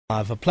I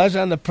have a pleasure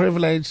and a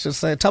privilege to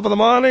say top of the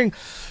morning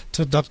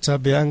to Dr.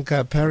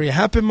 Bianca Parry.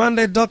 Happy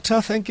Monday,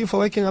 Doctor. Thank you for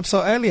waking up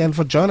so early and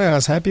for joining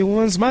us. Happy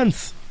Women's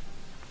Month.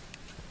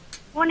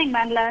 Morning,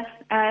 Mandla.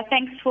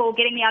 Thanks for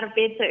getting me out of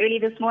bed so early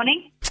this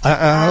morning.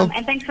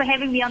 And thanks for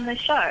having me on the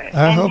show.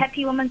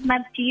 Happy Women's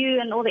Month to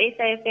you and all the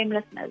SAFM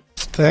listeners.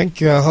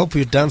 Thank you. I hope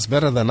you dance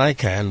better than I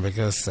can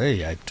because,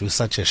 hey, I do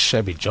such a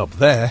shabby job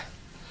there.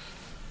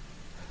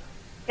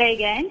 Say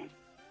again?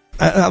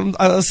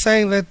 I was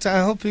saying that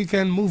I hope you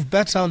can move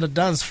better on the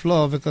dance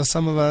floor because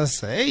some of us,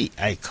 hey,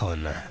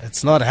 Icon,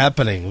 it's not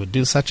happening. We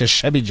do such a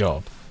shabby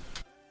job.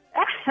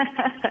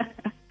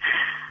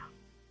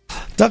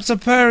 Dr.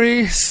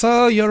 Parry,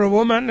 so you're a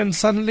woman and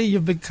suddenly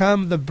you've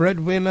become the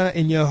breadwinner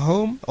in your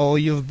home, or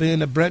you've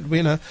been a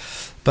breadwinner,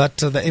 but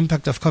the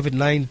impact of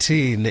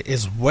COVID-19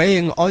 is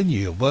weighing on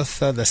you with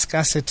the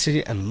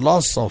scarcity and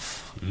loss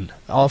of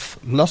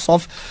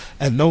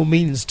and no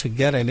means to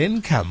get an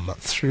income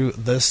through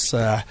this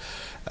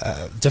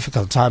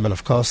difficult time. And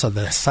of course,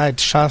 the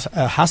side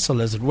hustle,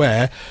 as it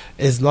were,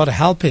 is not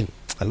helping.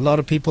 A lot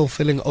of people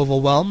feeling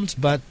overwhelmed,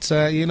 but,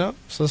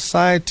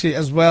 society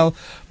as well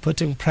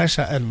putting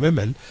pressure on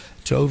women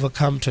to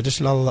overcome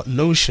traditional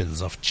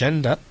notions of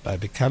gender by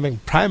becoming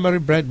primary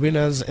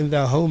breadwinners in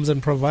their homes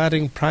and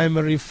providing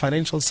primary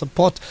financial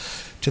support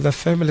to their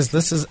families.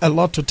 This is a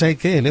lot to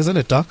take in, isn't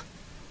it, Doc?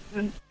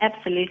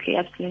 Absolutely,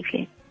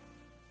 absolutely.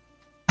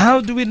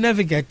 How do we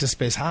navigate this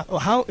space?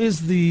 How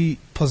is the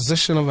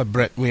position of a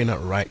breadwinner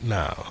right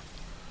now?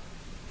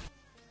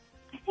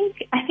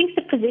 I think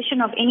the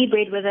position of any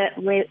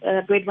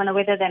breadwinner,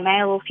 whether they're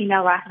male or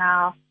female right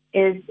now,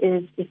 is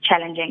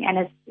challenging,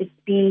 and it's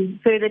been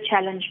further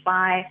challenged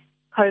by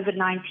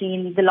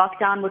COVID-19, the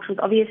lockdown, which was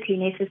obviously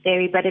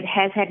necessary, but it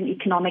has had an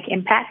economic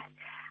impact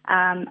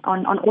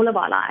on all of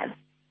our lives.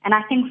 And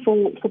I think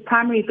for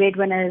primary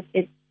breadwinners,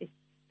 it's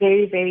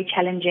very, very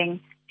challenging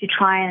to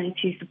try and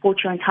to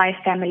support your entire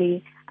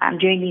family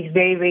during these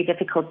very, very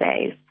difficult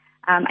days.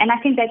 And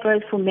I think that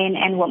goes for men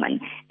and women.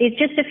 There's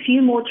just a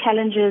few more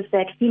challenges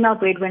that female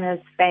breadwinners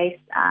face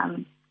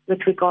with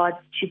regards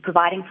to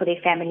providing for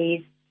their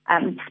families,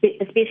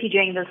 especially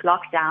during this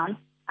lockdown,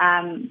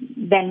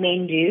 than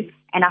men do.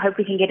 And I hope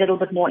we can get a little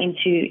bit more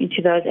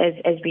into those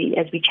as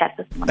we chat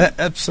this morning.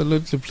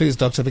 Absolutely, please,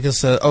 Doctor,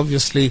 because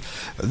obviously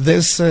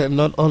this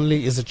not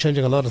only is it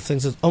changing a lot of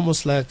things, it's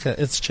almost like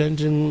it's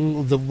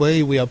changing the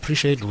way we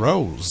appreciate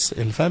roles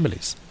in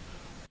families.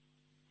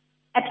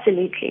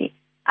 Absolutely.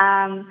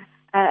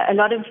 A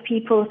lot of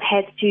people have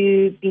had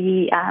to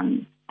be,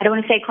 I don't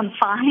want to say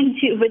confined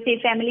with their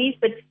families,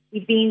 but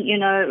we've been,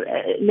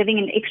 living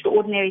in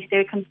extraordinary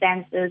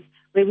circumstances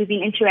where we've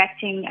been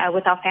interacting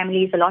with our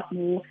families a lot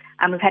more.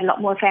 We've had a lot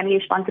more family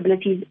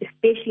responsibilities,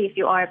 especially if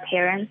you are a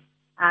parent.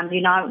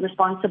 You're now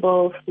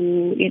responsible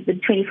for the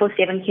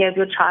 24/7 care of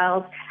your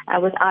child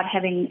without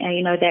having,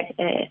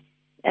 that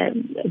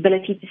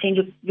ability to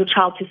send your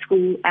child to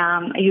school.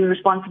 You're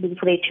responsible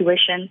for their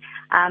tuition.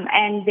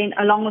 And then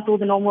along with all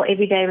the normal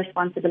everyday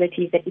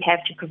responsibilities that we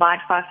have to provide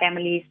for our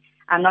families,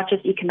 not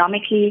just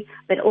economically,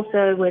 but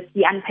also with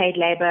the unpaid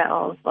labor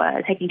of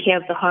taking care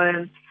of the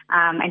home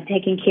and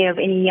taking care of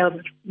any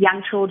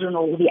young children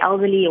or the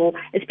elderly, or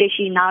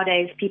especially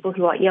nowadays people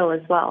who are ill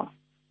as well.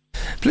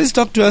 Please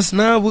talk to us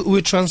now.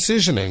 We're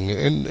transitioning.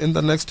 In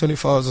the next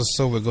 24 hours or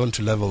so, we're going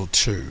to level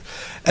 2.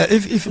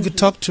 If you could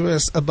talk to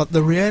us about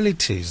the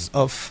realities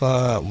of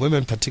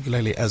women,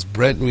 particularly as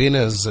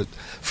breadwinners,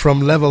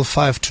 from level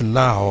 5 to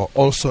now,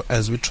 also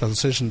as we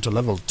transition to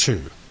level 2.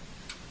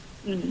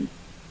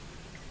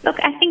 Look,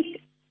 I think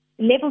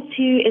level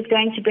 2 is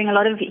going to bring a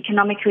lot of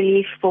economic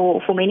relief for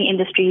many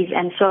industries,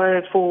 and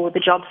so for the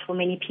jobs for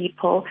many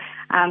people,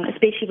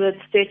 especially with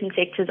certain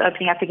sectors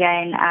opening up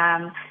again,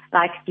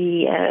 like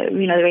the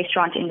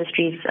restaurant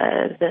industries,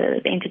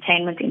 the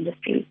entertainment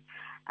industries.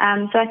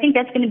 So I think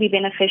that's going to be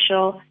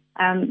beneficial.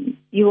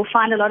 You will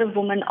find a lot of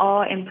women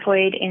are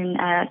employed in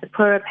the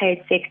poorer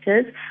paid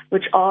sectors,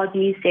 which are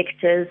these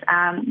sectors,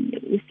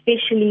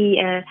 especially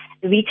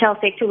the retail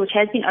sector, which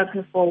has been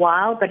open for a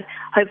while, but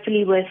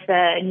hopefully with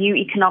new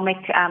economic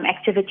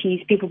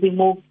activities, people will be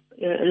more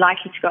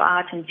likely to go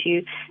out and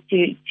to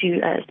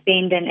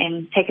spend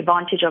and take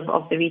advantage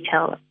of the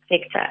retail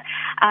sector.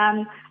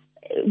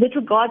 With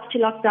regards to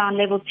lockdown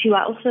level 2,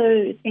 I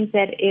also think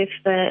that if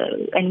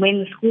and when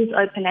the schools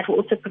open, that will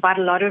also provide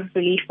a lot of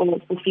relief for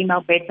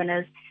female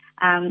breadwinners,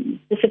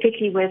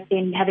 specifically with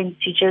them having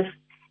to just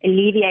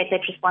alleviate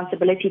that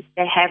responsibility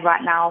that they have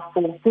right now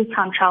for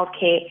full-time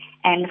childcare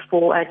and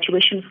for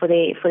tuition for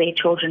their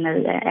children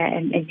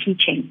and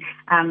teaching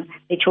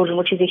their children,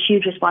 which is a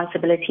huge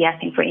responsibility, I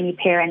think, for any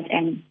parent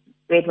and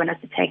breadwinner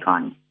to take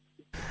on.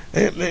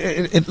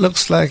 It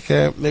looks like,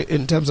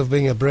 in terms of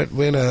being a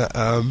breadwinner,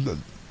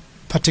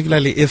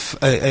 particularly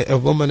if a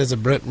woman is a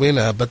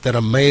breadwinner, but there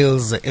are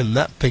males in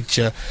that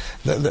picture,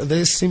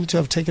 they seem to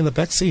have taken the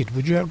back seat.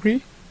 Would you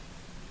agree?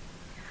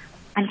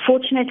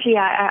 Unfortunately,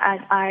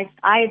 I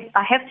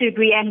have to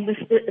agree, and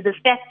the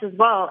stats as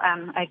well,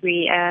 I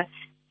agree.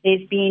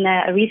 There's been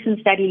a recent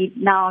study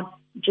now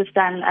just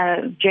done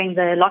during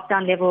the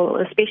lockdown level,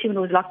 especially when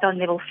it was lockdown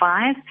level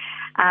 5,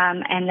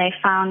 and they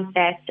found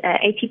that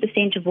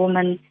 80% of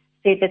women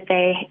said that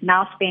they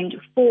now spend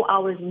 4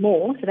 hours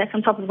more, so that's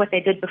on top of what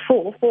they did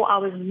before, 4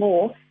 hours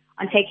more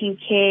on taking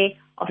care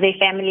of their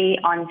family,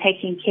 on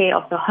taking care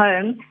of the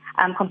home,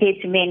 compared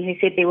to men who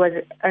said there was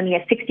only a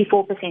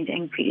 64%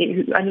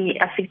 increase. Only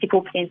a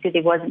 64% said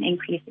there was an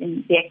increase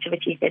in the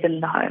activities they did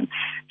in the home.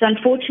 So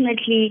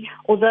unfortunately,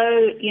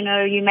 although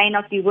you may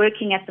not be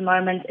working at the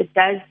moment, it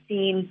does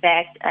seem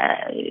that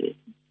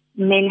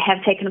men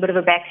have taken a bit of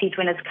a backseat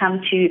when it's come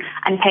to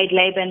unpaid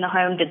labor in the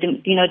home,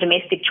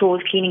 domestic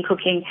chores, cleaning,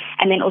 cooking,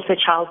 and then also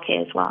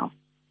childcare as well.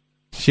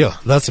 Sure,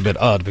 that's a bit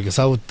odd because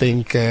I would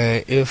think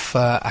if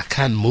I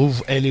can't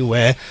move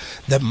anywhere,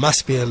 there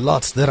must be a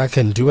lot that I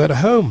can do at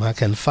home. I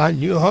can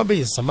find new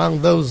hobbies.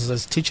 Among those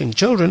is teaching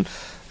children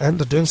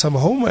and doing some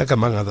homework,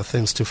 among other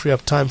things, to free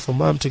up time for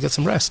mom to get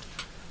some rest.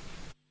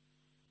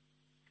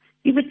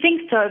 You would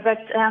think so, but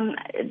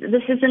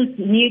this isn't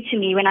new to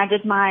me. When I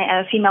did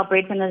my Female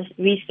Breadwinners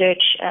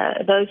research,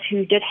 those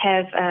who did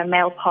have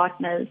male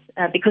partners,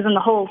 because on the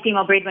whole,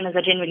 female breadwinners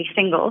are generally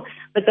single,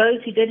 but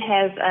those who did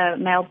have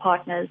male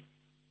partners,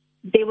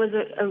 there was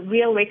a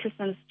real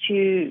reticence to,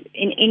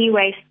 in any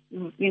way,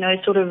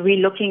 sort of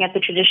re-looking at the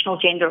traditional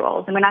gender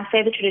roles. And when I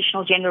say the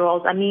traditional gender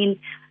roles, I mean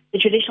the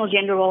traditional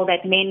gender role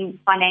that men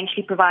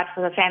financially provide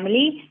for the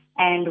family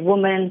and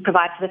women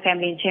provide for the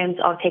family in terms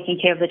of taking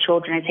care of the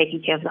children and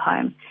taking care of the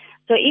home.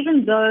 So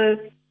even though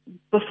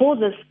before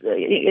this,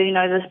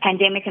 this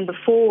pandemic and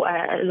before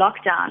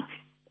lockdown,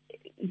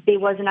 there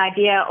was an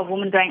idea of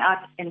women going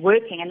out and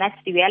working, and that's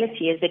the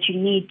reality, is that you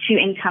need 2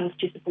 incomes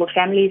to support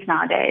families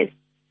nowadays.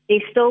 There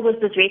still was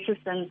this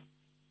reticence,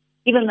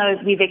 even though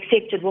we've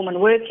accepted women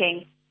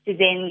working, to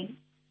then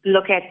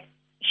look at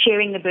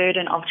sharing the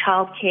burden of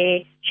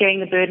childcare,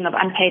 sharing the burden of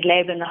unpaid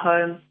labor in the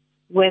home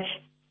with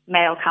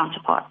male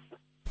counterparts.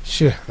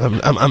 Sure.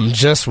 I'm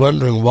just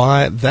wondering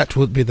why that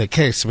would be the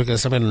case,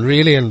 because,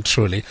 really and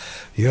truly,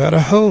 you're at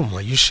a home,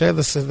 you share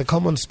this in the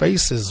common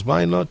spaces.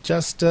 Why not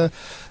just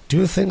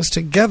do things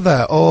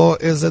together? Or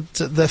is it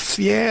the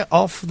fear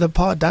of the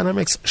power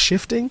dynamics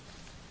shifting?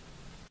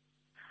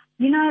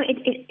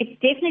 It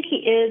definitely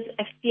is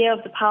a fear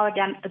of the power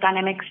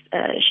dynamics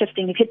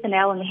shifting. You've hit the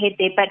nail on the head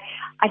there, but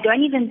I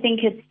don't even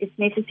think it's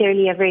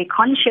necessarily a very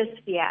conscious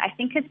fear. I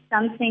think it's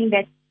something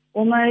that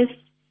almost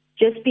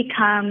just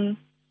become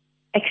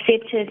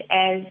accepted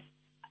as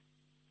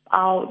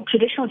our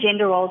traditional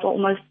gender roles are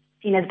almost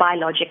seen as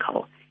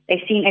biological.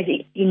 They're seen as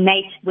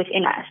innate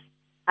within us.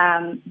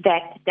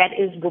 That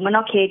is, women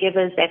are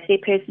caregivers, that's their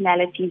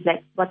personalities,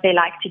 that's what they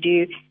like to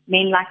do.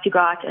 Men like to go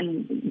out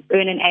and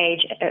earn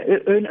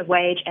a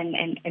wage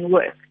and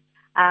work.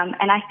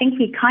 And I think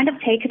we kind of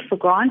take it for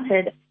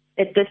granted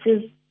that this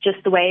is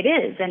just the way it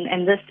is,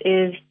 and this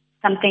is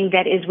something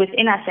that is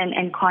within us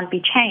and can't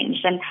be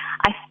changed. And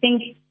I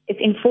think it's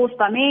enforced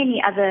by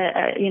many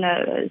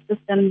other,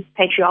 systems,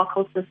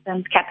 patriarchal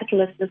systems,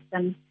 capitalist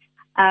systems.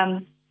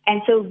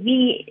 And so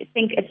we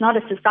think it's not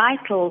a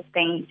societal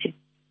thing to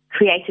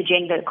create a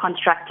gender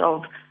construct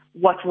of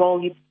what role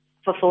you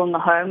fulfill in the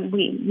home.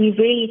 We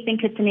really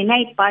think it's an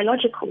innate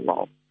biological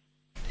role.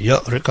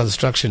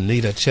 Reconstruction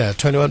needed.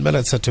 21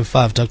 minutes to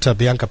 5. Dr.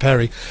 Bianca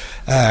Parry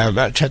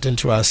chatting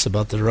to us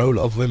about the role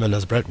of women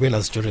as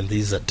breadwinners during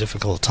these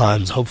difficult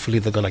times. Hopefully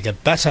they're going to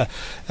get better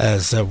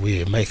as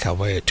we make our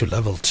way to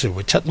level 2.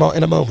 We'll chat more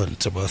in a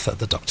moment with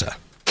the doctor.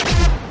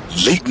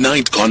 Late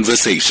Night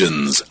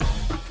Conversations.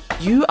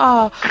 You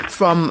are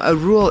from a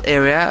rural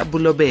area,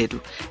 Bulobedu,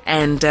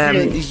 and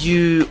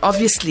you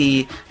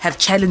obviously have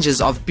challenges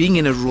of being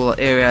in a rural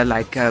area,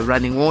 like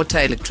running water,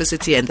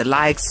 electricity, and the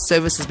likes,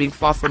 services being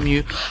far from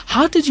you.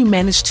 How did you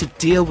manage to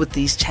deal with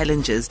these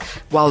challenges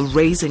while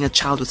raising a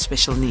child with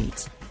special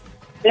needs?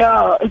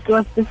 Yeah, it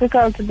was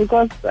difficult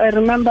because I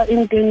remember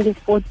in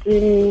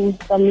 2014,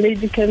 some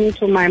lady came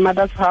to my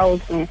mother's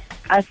house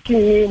asking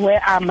me,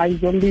 where are my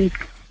zombies?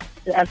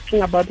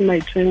 Asking about my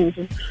twins.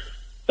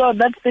 So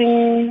that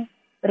thing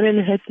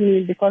really hurt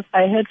me because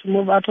I had to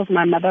move out of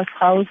my mother's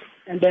house,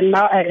 and then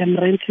now I am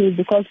renting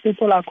because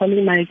people are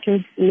calling my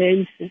kids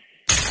names.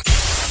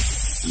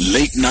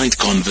 Late Night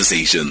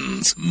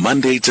Conversations,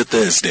 Monday to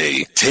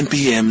Thursday, 10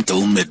 p.m.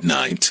 till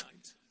midnight.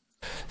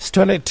 It's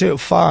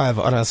 22.5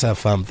 on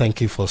SFM.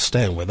 Thank you for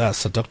staying with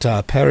us.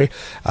 Dr. Parry,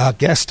 our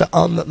guest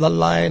on the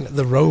line,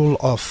 the role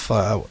of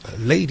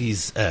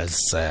ladies as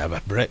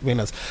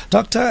breadwinners.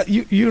 Doctor,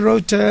 you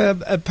wrote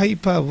a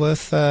paper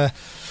with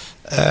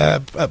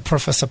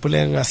Professor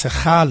Puleng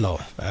Segalo.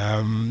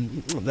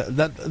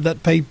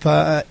 That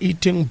paper,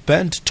 Eating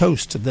Burnt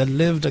Toast, the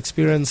lived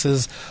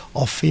experiences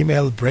of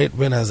female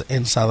breadwinners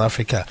in South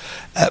Africa.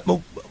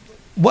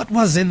 What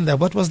was in there?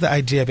 What was the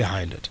idea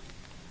behind it?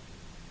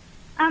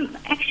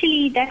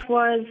 Actually, that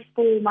was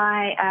for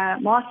my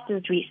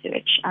master's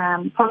research.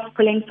 Prof.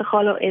 Puleng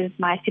Segalo is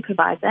my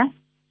supervisor.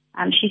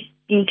 She's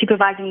been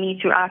supervising me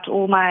throughout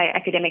all my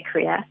academic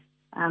career,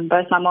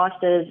 both my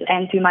master's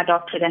and through my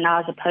doctorate, and now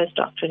as a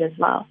postdoctorate as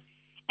well.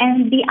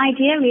 And the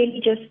idea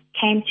really just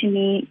came to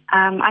me.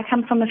 I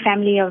come from a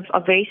family of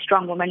very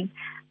strong women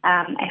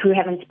who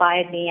have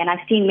inspired me, and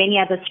I've seen many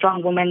other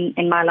strong women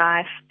in my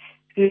life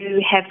who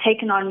have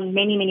taken on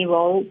many, many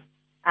roles.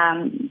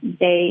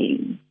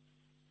 They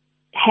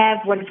have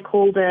what is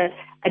called a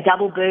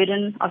double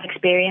burden of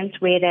experience,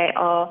 where they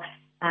are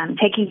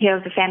taking care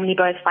of the family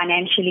both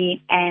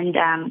financially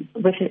and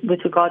with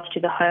regards to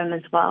the home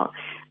as well.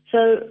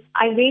 So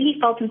I really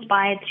felt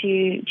inspired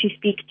to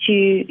speak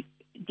to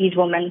these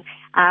women.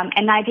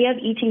 And the idea of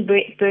eating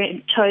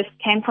burnt toast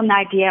came from the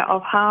idea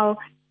of how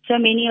so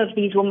many of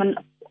these women,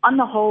 on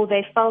the whole,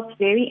 they felt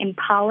very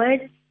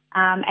empowered,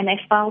 and they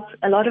felt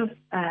a lot of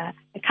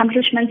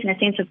accomplishments and a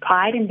sense of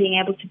pride in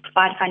being able to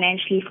provide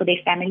financially for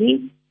their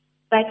families.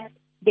 But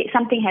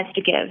something has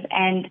to give.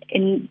 And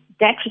in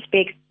that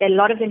respect, a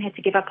lot of them had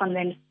to give up on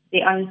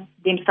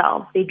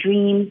themselves, their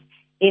dreams,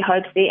 their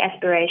hopes, their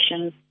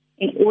aspirations,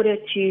 in order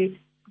to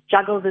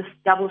juggle this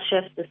double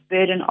shift, this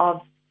burden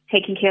of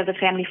taking care of the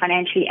family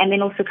financially, and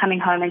then also coming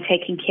home and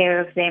taking care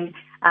of them,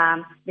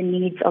 the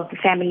needs of the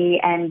family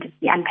and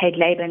the unpaid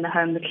labor in the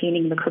home, the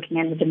cleaning, the cooking,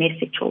 and the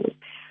domestic chores.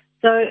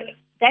 So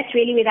that's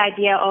really where the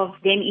idea of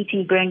them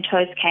eating burnt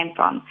toast came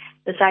from.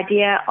 This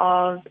idea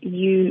of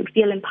you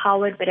feel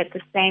empowered, but at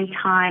the same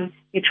time,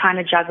 you're trying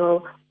to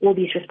juggle all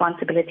these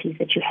responsibilities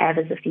that you have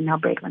as a female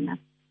breadwinner.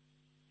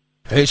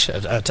 It's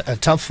a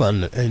tough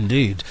one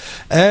indeed.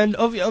 And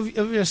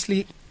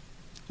obviously,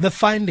 the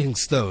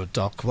findings, though,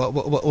 Doc,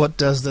 what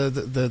does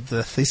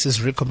the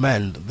thesis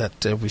recommend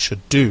that we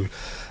should do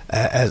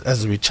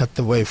as we chart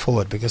the way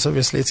forward? Because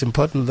obviously it's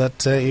important that,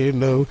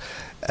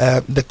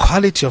 the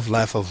quality of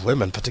life of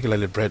women,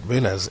 particularly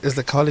breadwinners, is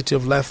the quality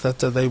of life that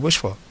they wish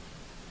for.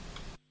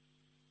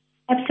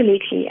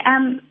 Absolutely.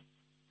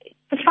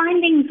 The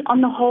findings on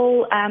the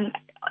whole, as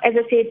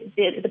I said,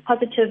 the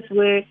positives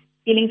were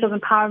feelings of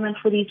empowerment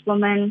for these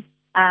women,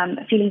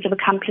 feelings of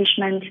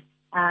accomplishment,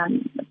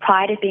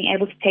 pride at being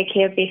able to take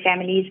care of their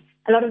families.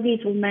 A lot of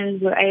these women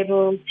were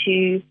able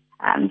to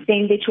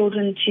send their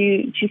children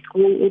to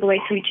school all the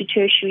way through to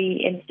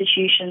tertiary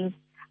institutions.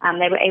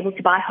 They were able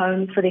to buy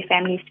homes for their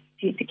families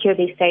to secure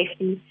their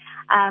safety.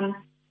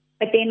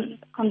 But then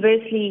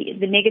conversely,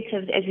 the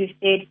negatives, as we've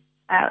said,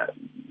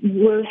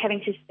 were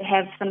having to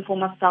have some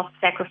form of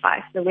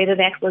self-sacrifice. So whether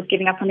that was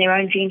giving up on their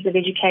own dreams of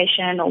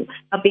education or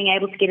not being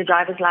able to get a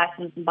driver's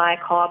license and buy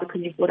a car because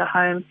you've bought a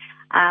home,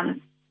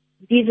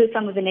 these are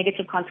some of the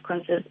negative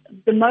consequences.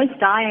 The most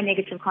dire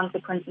negative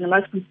consequence and the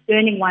most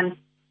concerning one,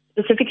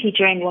 specifically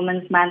during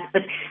Women's Month,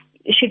 but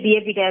it should be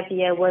every day of the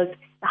year, was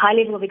the high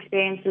level of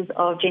experiences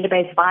of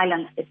gender-based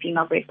violence that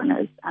female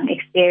breadwinners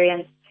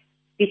experience.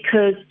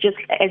 Because just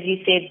as you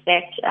said,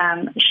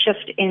 that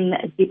shift in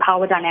the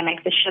power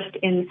dynamic, the shift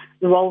in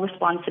the role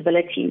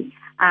responsibility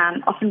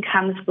often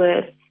comes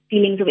with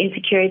feelings of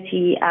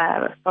insecurity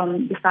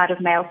from the side of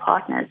male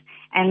partners.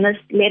 And this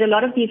led a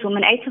lot of these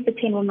women, 8 of the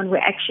 10 women were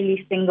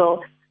actually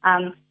single.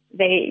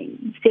 They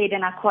said,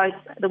 and I quote,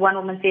 the one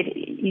woman said,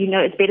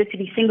 it's better to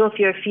be single if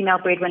you're a female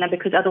breadwinner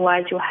because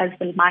otherwise your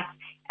husband might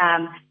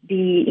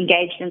be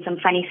engaged in some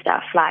funny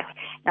stuff like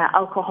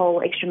alcohol,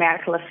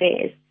 extramarital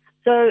affairs.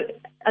 So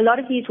a lot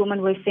of these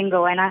women were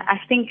single, and I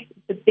think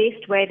the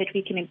best way that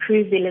we can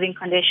improve their living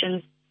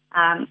conditions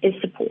is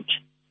support.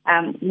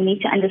 We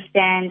need to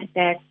understand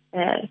that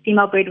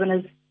female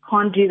breadwinners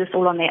can't do this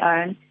all on their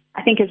own.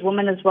 I think as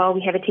women as well,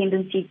 we have a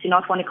tendency to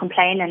not want to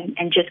complain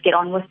and just get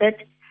on with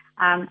it.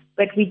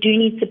 But we do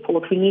need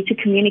support. We need to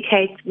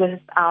communicate with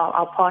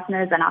our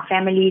partners and our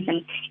families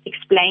and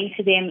explain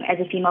to them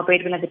as a female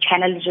breadwinner the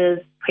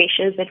challenges,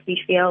 pressures that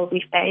we feel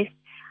we face.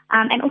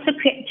 And also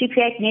to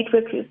create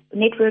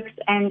networks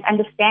and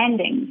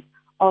understanding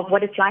of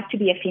what it's like to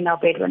be a female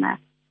breadwinner.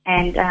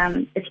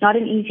 And it's not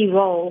an easy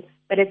role,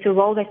 but it's a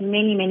role that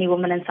many, many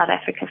women in South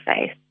Africa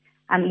face.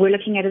 We're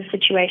looking at a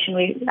situation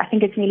where I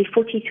think it's nearly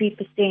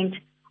 43%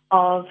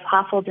 of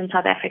households in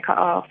South Africa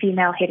are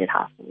female-headed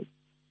households.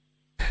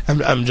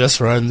 I'm just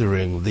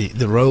wondering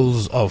the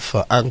roles of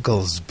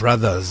uncles,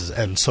 brothers,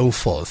 and so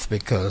forth,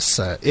 because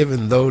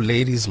even though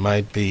ladies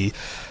might be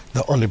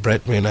the only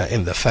breadwinner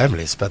in the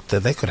families, but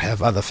they could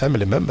have other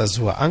family members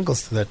who are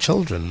uncles to their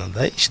children, and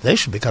they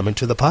should be coming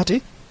to the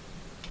party.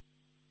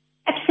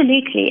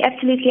 Absolutely.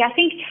 I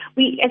think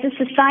we, as a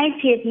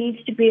society, it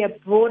needs to be a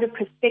broader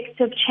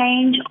perspective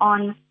change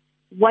on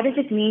what does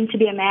it mean to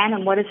be a man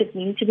and what does it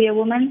mean to be a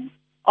woman.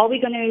 Are we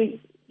going to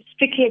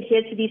strictly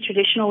adhere to these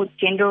traditional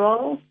gender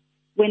roles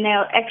when they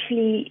are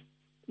actually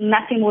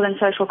nothing more than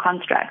social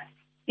constructs?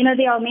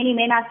 There are many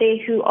men out there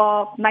who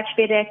are much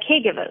better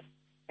caregivers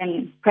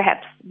than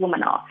perhaps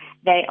women are.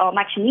 They are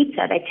much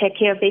neater. They take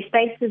care of their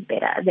spaces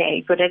better.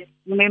 They're good at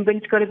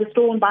remembering to go to the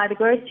store and buy the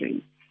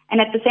groceries. And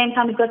at the same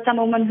time, we've got some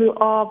women who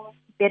are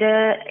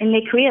better in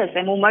their careers.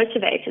 They're more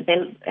motivated.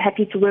 They're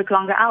happy to work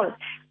longer hours.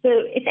 So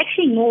it's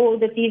actually more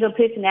that these are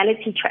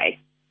personality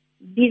traits.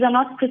 These are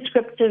not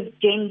prescriptive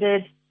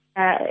gendered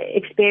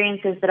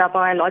experiences that are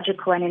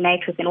biological and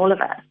innate within all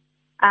of us.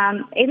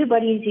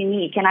 Everybody is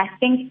unique. And I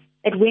think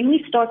that when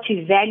we start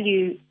to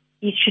value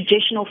these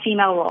traditional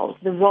female roles,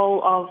 the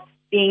role of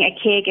being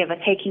a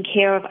caregiver, taking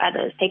care of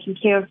others, taking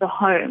care of the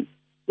home,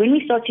 when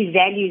we start to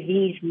value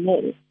these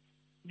more,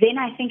 then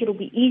I think it'll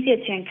be easier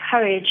to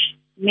encourage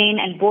men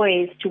and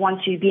boys to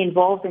want to be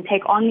involved and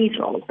take on these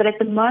roles. But at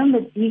the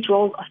moment, these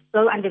roles are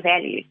so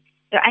undervalued.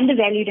 They're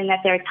undervalued in that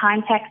there are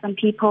time tax on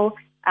people.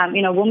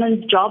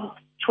 Women's job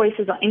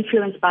choices are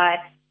influenced by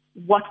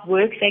what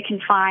work they can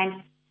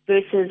find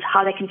versus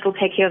how they can still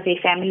take care of their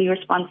family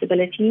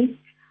responsibilities.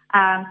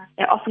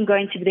 They're often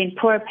going to then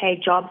poorer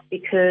paid jobs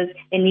because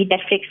they need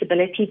that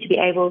flexibility to be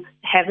able to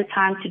have the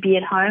time to be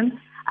at home.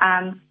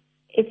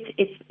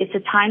 It's a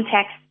time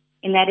tax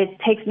in that it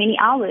takes many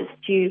hours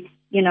to,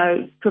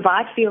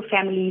 provide for your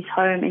family's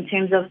home in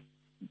terms of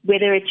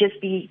whether it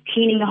just be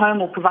cleaning the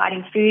home or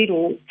providing food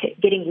or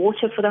getting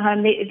water for the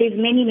home. There's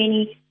many,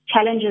 many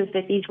challenges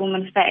that these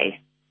women face.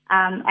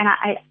 And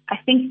I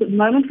think the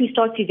moment we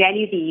start to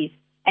value these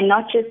and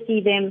not just see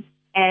them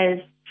as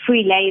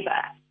free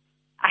labor,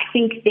 I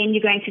think then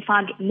you're going to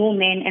find more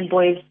men and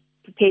boys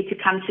prepared to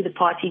come to the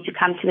party, to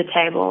come to the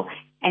table,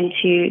 and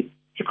to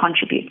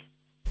contribute.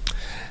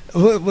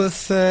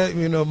 With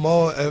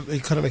more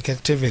economic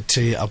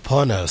activity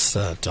upon us,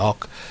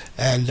 Doc,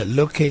 and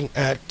looking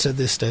at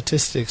the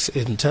statistics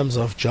in terms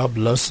of job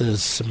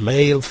losses,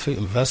 male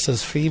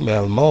versus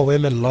female, more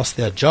women lost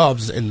their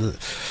jobs when the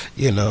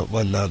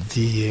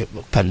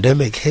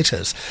pandemic hit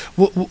us.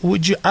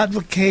 Would you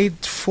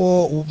advocate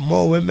for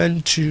more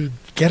women to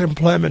get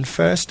employment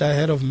first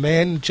ahead of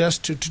men,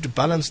 just to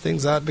balance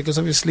things out? Because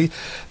obviously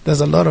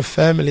there's a lot of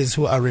families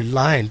who are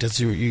reliant, as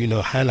you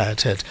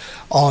highlighted,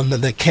 on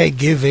the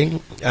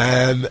caregiving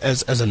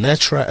as a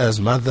nurturer, as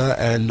mother,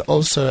 and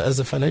also as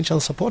a financial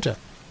supporter.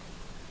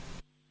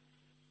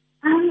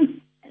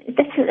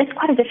 That's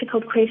quite a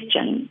difficult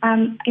question.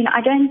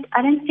 I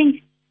don't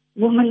think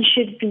women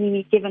should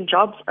be given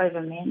jobs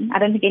over men. I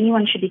don't think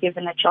anyone should be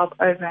given a job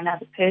over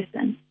another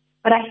person.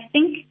 But I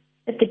think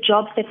that the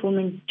jobs that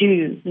women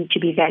do need to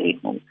be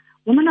valued more.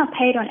 Women are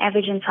paid on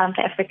average in South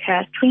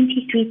Africa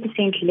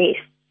 23% less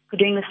for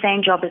doing the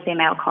same job as their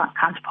male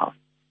counterparts.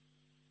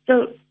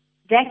 So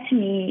that to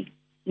me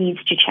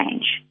needs to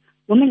change.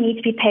 Women need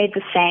to be paid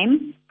the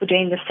same for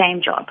doing the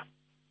same job.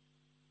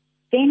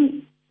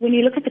 Then when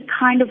you look at the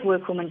kind of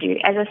work women do,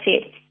 as I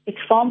said, it's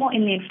far more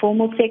in the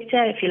informal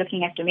sector if you're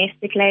looking at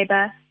domestic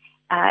labor.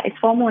 It's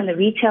far more in the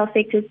retail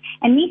sectors.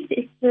 And these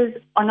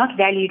sectors are not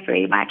valued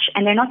very much,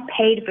 and they're not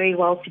paid very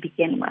well to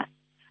begin with.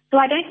 So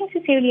I don't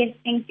necessarily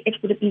think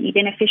it would be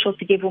beneficial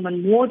to give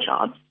women more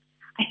jobs.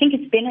 I think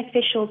it's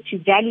beneficial to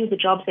value the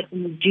jobs that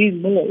women do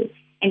more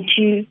and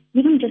to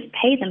even just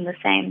pay them the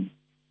same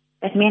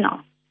that men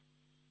are.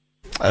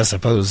 I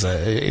suppose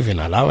even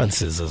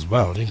allowances as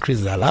well,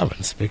 increase the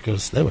allowance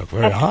because they work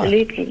very hard.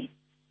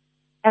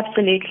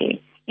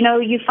 Absolutely.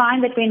 You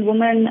find that when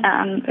women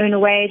earn a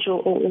wage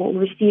or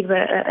receive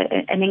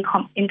an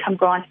income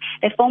grant,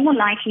 they're far more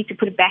likely to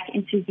put it back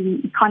into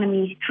the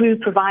economy through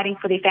providing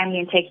for their family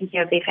and taking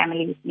care of their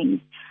family's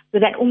needs. So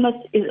that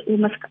is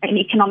almost an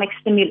economic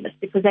stimulus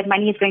because that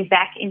money is going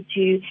back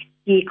into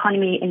the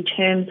economy in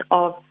terms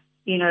of,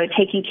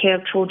 taking care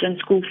of children,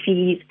 school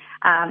fees,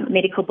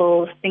 medical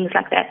bills, things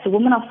like that. So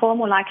women are far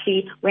more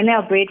likely, when they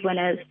are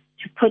breadwinners,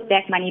 to put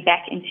that money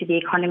back into the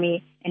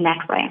economy in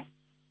that way.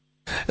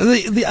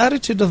 The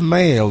attitude of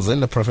males in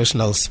the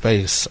professional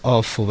space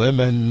of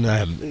women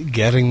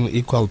getting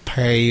equal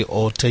pay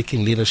or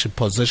taking leadership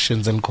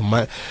positions and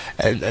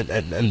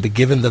be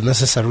given the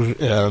necessary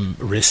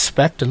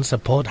respect and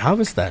support, how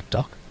is that,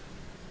 Doc?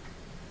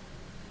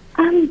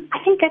 I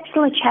think that's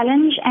still a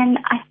challenge, and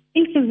I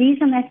think the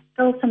reason that's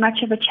still so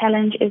much of a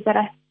challenge is that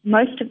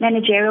most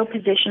managerial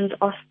positions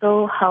are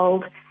still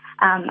held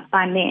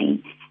by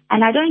men,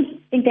 and I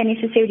don't think they're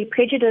necessarily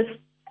prejudiced.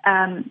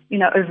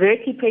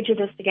 Overtly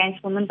prejudiced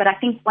against women, but I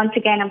think once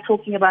again I'm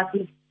talking about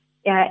these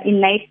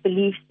innate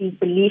beliefs, these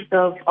beliefs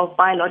of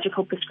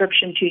biological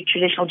prescription to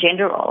traditional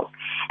gender roles.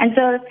 And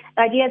so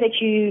the idea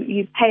that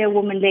you pay a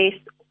woman less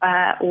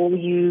or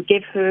you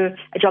give her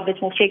a job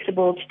that's more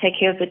flexible to take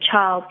care of the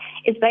child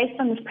is based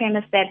on this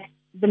premise that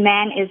the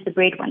man is the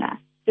breadwinner,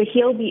 so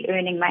he'll be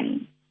earning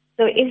money.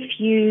 So if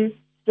you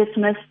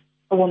dismiss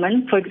a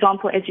woman, for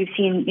example, as you've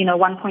seen,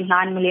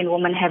 1.9 million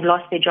women have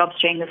lost their jobs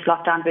during this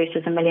lockdown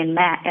versus 1 million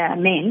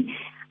men.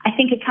 I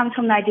think it comes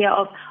from the idea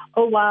of,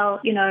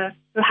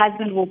 her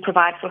husband will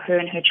provide for her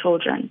and her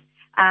children,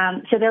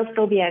 so they'll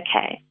still be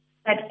okay.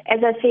 But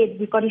as I said,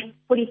 we've got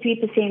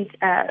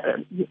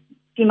 43%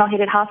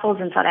 female-headed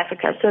households in South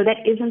Africa, so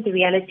that isn't the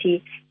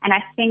reality. And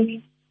I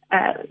think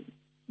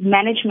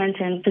management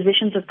and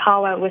positions of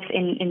power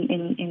within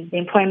in the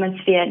employment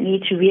sphere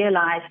need to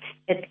realize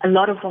that a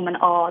lot of women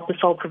are the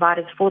sole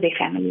providers for their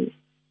families.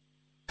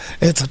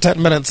 It's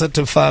 10 minutes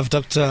to 5.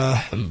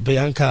 Dr.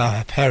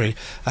 Bianca Parry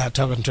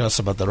talking to us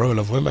about the role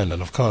of women.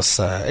 And, of course,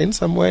 in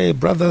some way,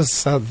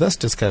 brothers, this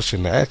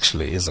discussion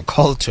actually is a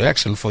call to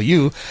action for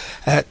you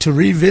to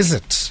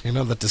revisit,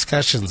 the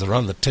discussions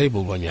around the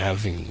table when you're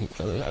having,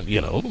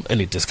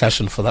 any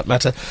discussion for that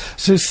matter,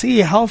 to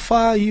see how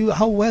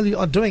well you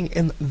are doing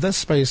in this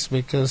space,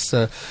 because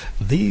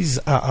these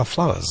are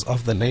flowers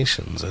of the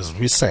nations, as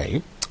we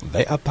say.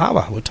 They are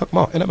power. We'll talk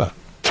more in a moment.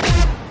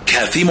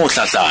 Kathy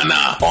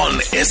Motlatlana on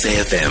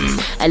SAFM.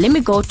 Let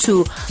me go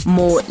to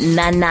Mo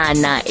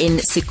Nanana in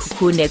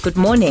Sikukune. Good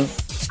morning.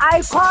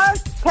 I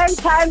called 10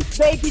 times,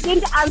 they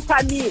didn't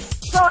answer me.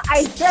 So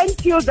I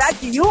thank you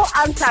that you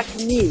answered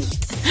me.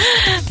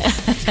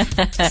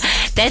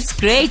 That's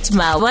great,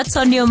 Ma. What's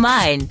on your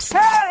mind?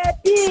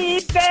 Happy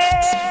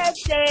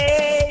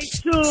birthday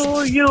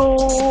to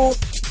you.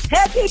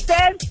 Happy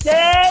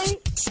birthday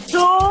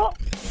to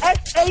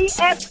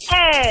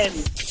SAFM.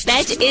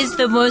 That is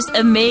the most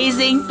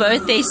amazing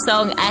birthday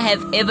song I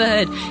have ever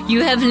heard.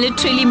 You have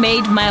literally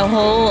made my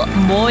whole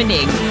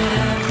morning.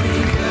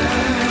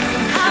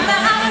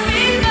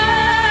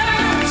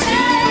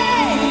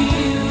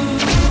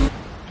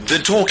 The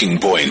Talking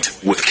Point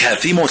with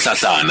Kathy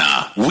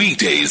Motlatlana.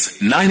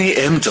 Weekdays, 9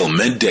 a.m. till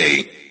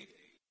midday.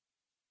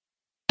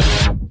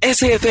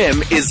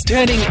 SAFM is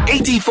turning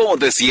 84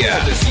 this year.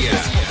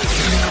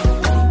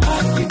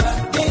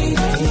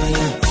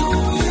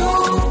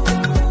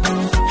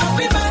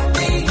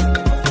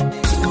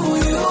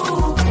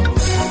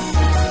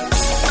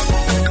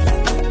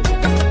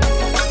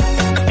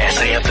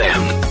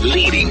 SAFM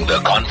leading the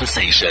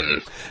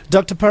conversation.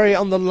 Dr. Parry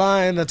on the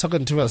line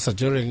talking to us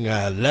during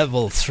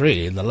level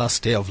 3, the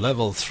last day of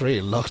level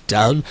 3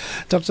 lockdown.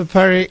 Dr.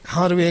 Parry,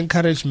 how do we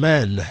encourage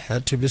men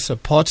to be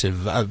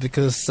supportive?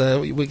 Because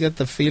we get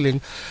the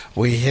feeling,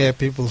 we hear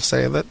people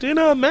say that,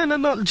 men are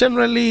not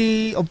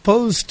generally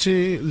opposed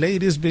to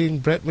ladies being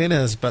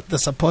breadwinners, but the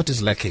support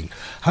is lacking.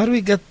 How do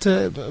we get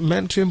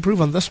men to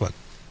improve on this one?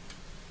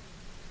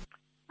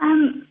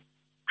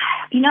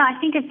 I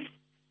think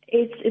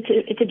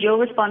it's a dual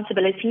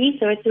responsibility.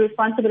 So it's the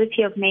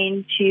responsibility of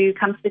men to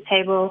come to the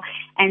table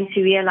and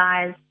to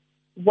realize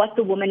what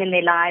the women in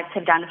their lives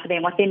have done for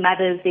them, what their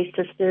mothers, their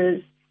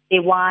sisters,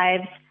 their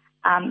wives,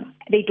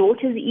 their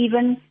daughters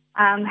even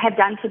have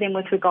done for them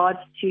with regards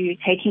to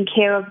taking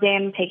care of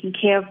them, taking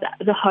care of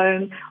the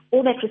home,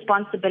 all that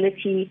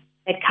responsibility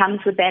that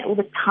comes with that, all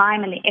the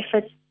time and the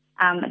effort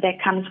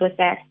that comes with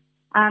that.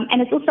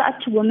 And it's also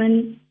up to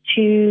women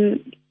to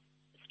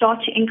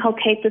start to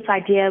inculcate this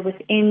idea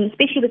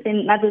especially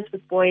within mothers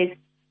with boys,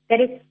 that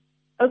it's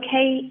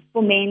okay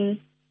for men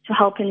to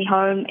help in the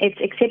home. It's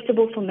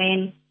acceptable for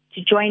men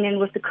to join in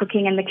with the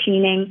cooking and the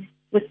cleaning,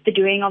 with the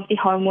doing of the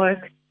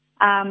homework.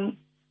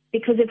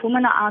 Because if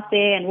women are out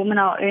there and women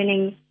are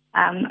earning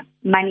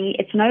money,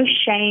 it's no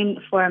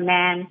shame for a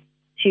man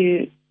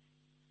to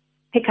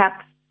pick up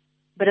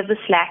a bit of the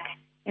slack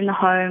in the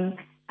home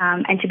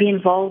and to be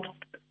involved,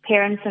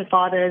 parents and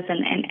fathers,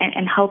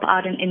 and help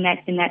out in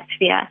that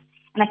sphere.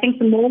 And I think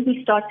the more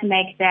we start to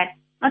make that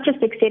not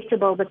just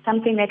acceptable, but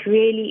something that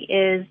really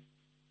is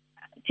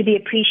to be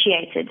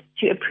appreciated,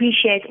 to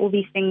appreciate all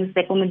these things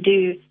that women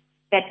do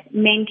that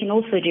men can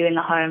also do in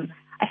the home.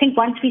 I think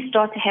once we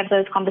start to have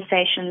those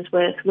conversations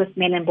with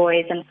men and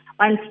boys, and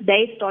once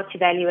they start to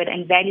value it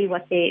and value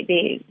what their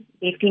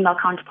female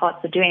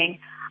counterparts are doing,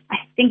 I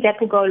think that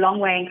will go a long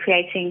way in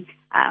creating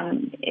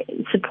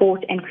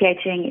support and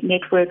creating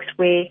networks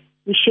where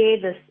we share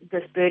this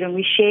burden,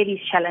 we share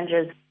these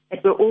challenges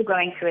that we're all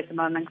going through at the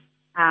moment.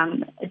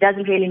 It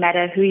doesn't really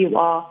matter who you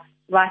are.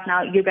 Right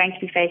now, you're going to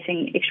be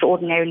facing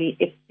extraordinary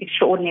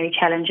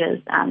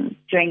challenges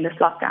during this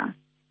lockdown.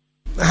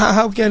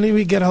 How can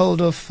we get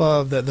hold of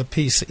the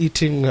piece,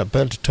 Eating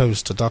Burnt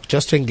Toast, Doc,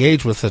 just to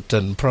engage with it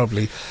and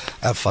probably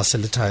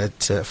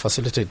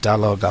facilitate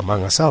dialogue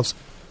among ourselves?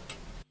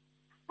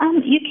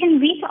 You can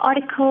read the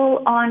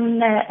article on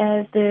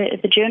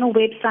the journal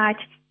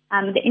website,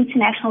 the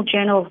International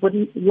Journal of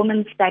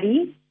Women's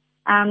Studies.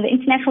 The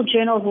International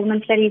Journal of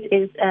Women's Studies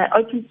is an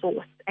open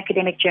source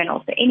academic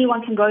journal, so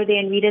anyone can go there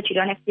and read it. You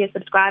don't have to be a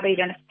subscriber, you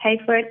don't have to pay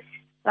for it.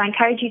 So I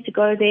encourage you to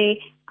go there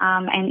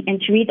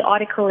and to read the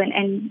article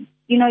and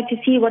to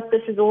see what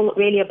this is all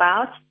really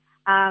about.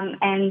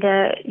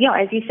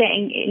 As you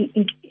say,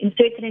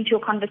 insert it into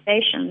your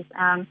conversations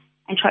and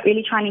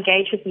really try and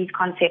engage with these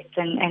concepts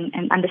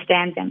and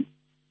understand them.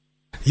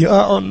 You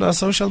are on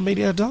social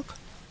media, Doc?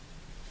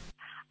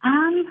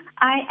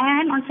 I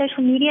am on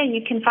social media.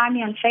 You can find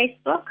me on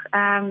Facebook,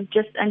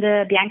 just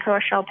under Bianca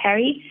Rochelle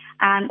Parry.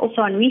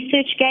 Also on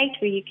ResearchGate,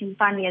 where you can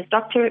find me as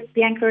Dr.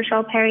 Bianca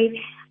Rochelle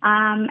Parry.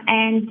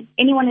 And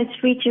anyone is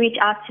free to reach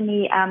out to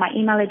me. My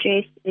email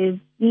address is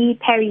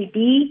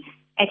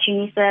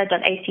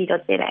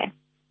eparryb@unisa.ac.za.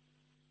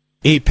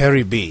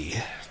 eparryb.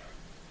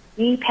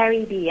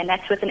 eparryb, and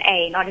that's with an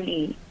A, not an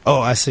E. Oh,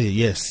 I see.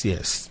 Yes,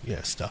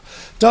 Doc.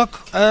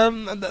 Doc,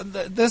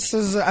 this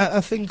is,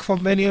 I think,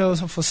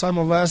 for some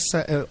of us,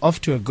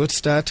 off to a good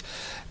start.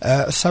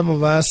 Some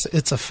of us,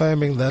 it's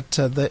affirming that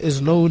there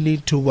is no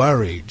need to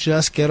worry.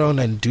 Just get on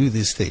and do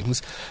these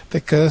things,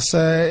 because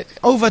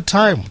over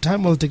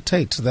time will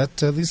dictate that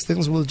these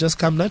things will just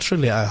come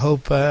naturally, I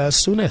hope,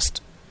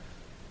 soonest.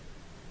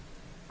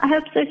 I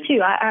hope so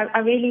too. I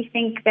really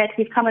think that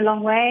we've come a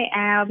long way.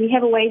 We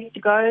have a ways to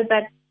go,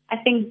 but I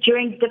think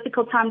during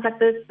difficult times like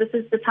this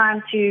is the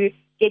time to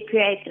get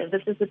creative.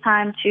 This is the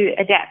time to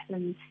adapt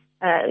and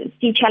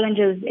see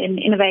challenges in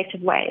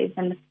innovative ways.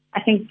 And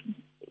I think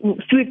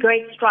through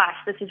great strife,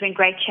 this is when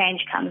great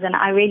change comes. And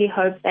I really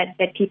hope that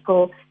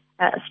people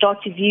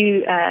start to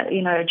view,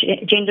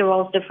 gender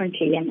roles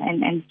differently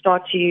and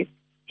start to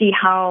see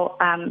how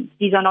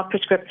these are not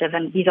prescriptive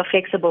and these are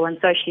flexible and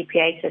socially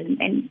created.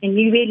 And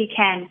you really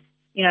can,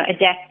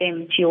 adapt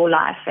them to your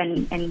life.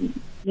 And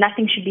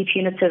nothing should be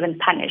punitive and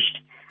punished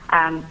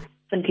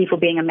simply for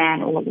being a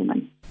man or a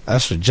woman. I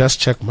should just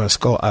check my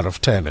score out of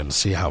 10 and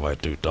see how I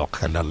do,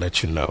 Doc, and I'll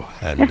let you know.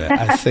 And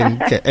I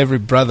think every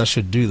brother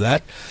should do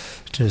that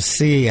to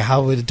see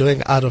how we're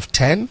doing out of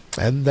 10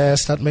 and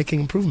start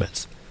making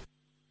improvements.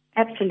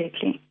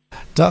 Absolutely.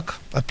 Doc,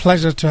 a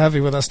pleasure to have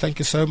you with us. Thank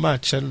you so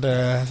much. And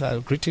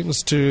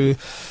greetings to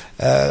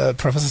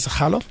Professor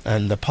Segalo,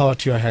 and the power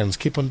to your hands.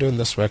 Keep on doing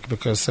this work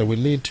because we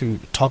need to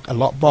talk a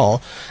lot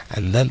more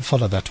and then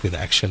follow that with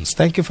actions.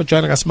 Thank you for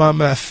joining us,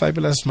 Mom. A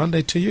fabulous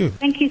Monday to you.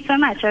 Thank you so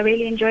much. I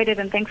really enjoyed it,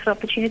 and thanks for the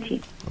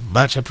opportunity.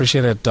 Much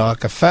appreciated,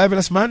 Doc. A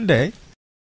fabulous Monday.